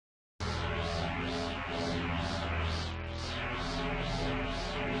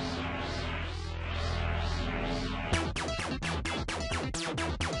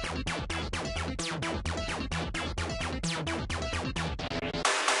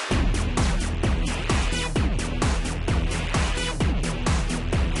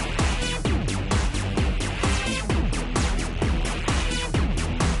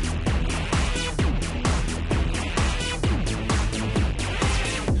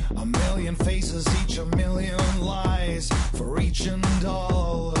million faces, each a million lies. For each and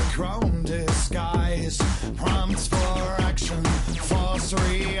all, a chrome disguise. Prompts for action, false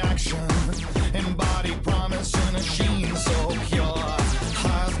reaction. Embodied promise in a sheen so pure.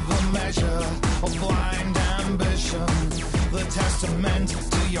 Half the measure of blind ambition. The testament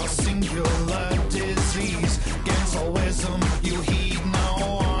to your singular disease. Against all wisdom, you heed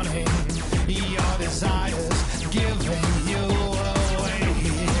no warning. Your desires giving you away.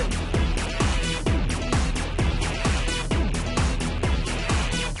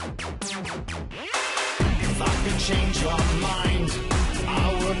 If I could change your mind,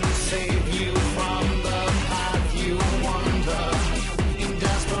 I wouldn't save you from the path you wander. In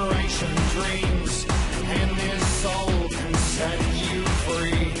desperation, dreams, and this soul can set you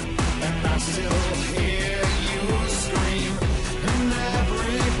free. And I still hear you scream in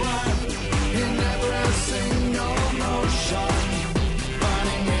every breath, in every single motion.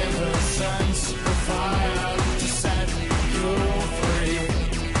 Burning innocence, the fire to set you free.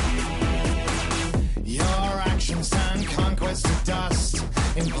 Your actions turn conquest to dust.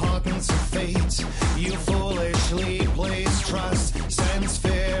 Importance of fate, you foolishly place trust. Sense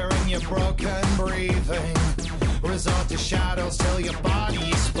fear in your broken breathing. Resort to shadows till your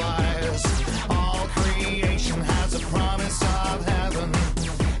body splatters. All creation has a promise of heaven,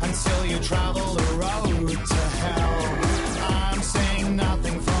 and still you travel the road to hell. I'm saying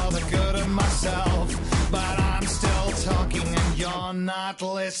nothing for the good of myself, but I'm still talking and you're not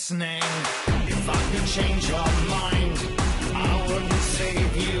listening. If I could change your mind, I wouldn't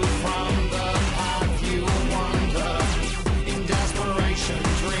save you from the path you wander. In desperation,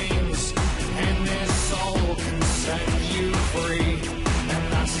 dreams, and this soul can set you free.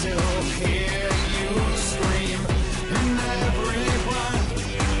 And I still hear you scream in every breath,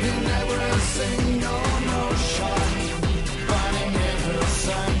 in every single motion. Burning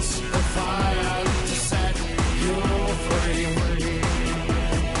innocence, the fire to set you free.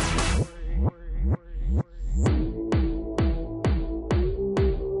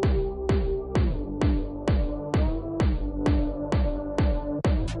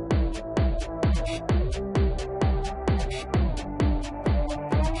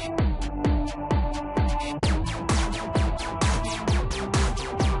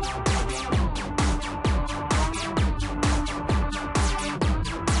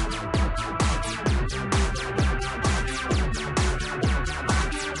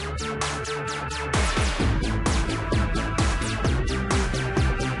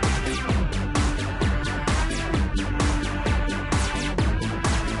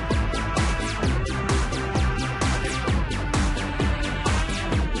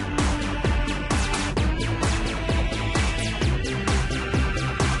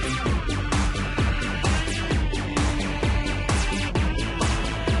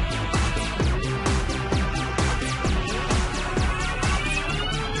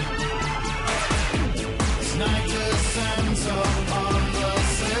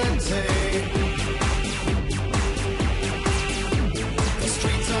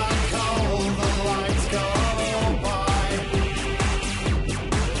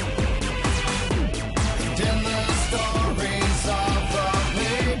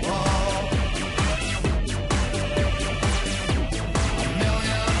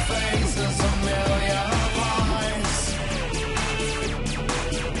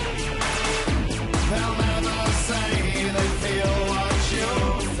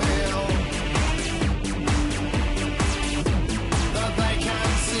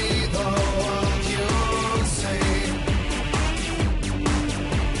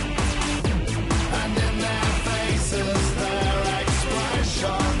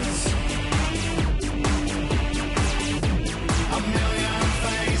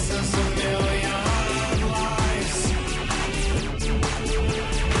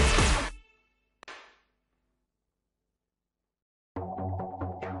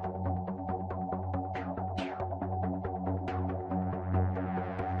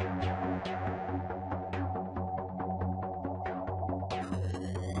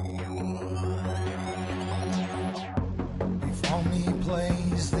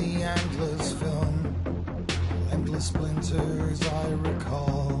 plays the endless film, endless splinters I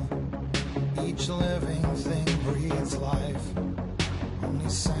recall. Each living thing breathes life, only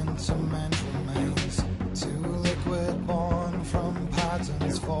sentiment remains. To liquid born from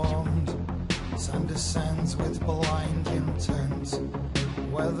patterns formed, sun descends with blind intent.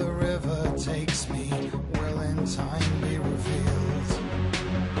 Where the river takes me will in time be revealed.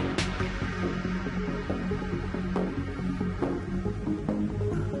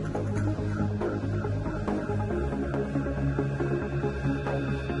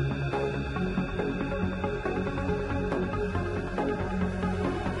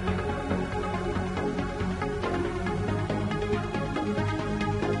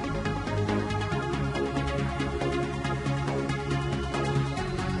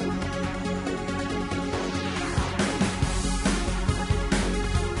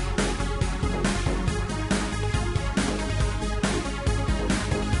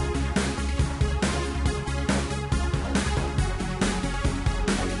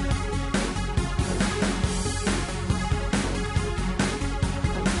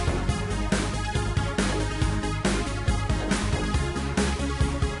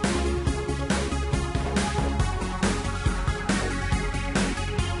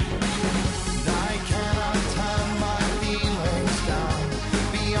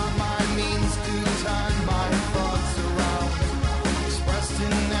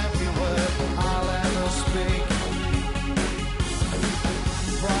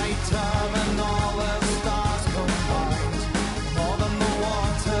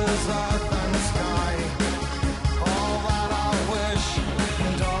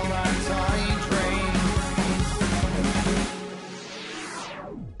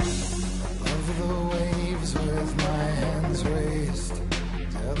 stands with my hands raised,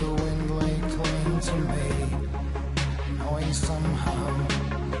 till the wind lay clean to me, knowing somehow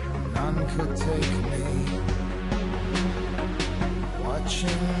none could take me.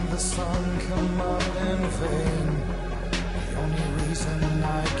 Watching the sun come up in vain, the only reason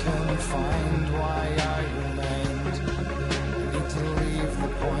I can find why I remained. I need to leave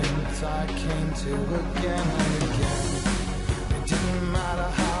the point I came to again and again. It didn't matter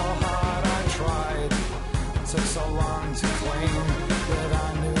how hard I tried, it took so long to claim that I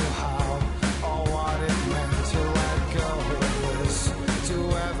knew how, or what it meant to let go of this, to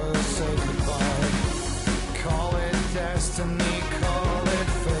ever say goodbye. Call it destiny, call it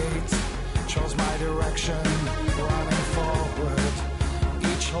fate, chose my direction, running forward,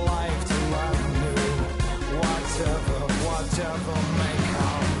 each life to learn new, whatever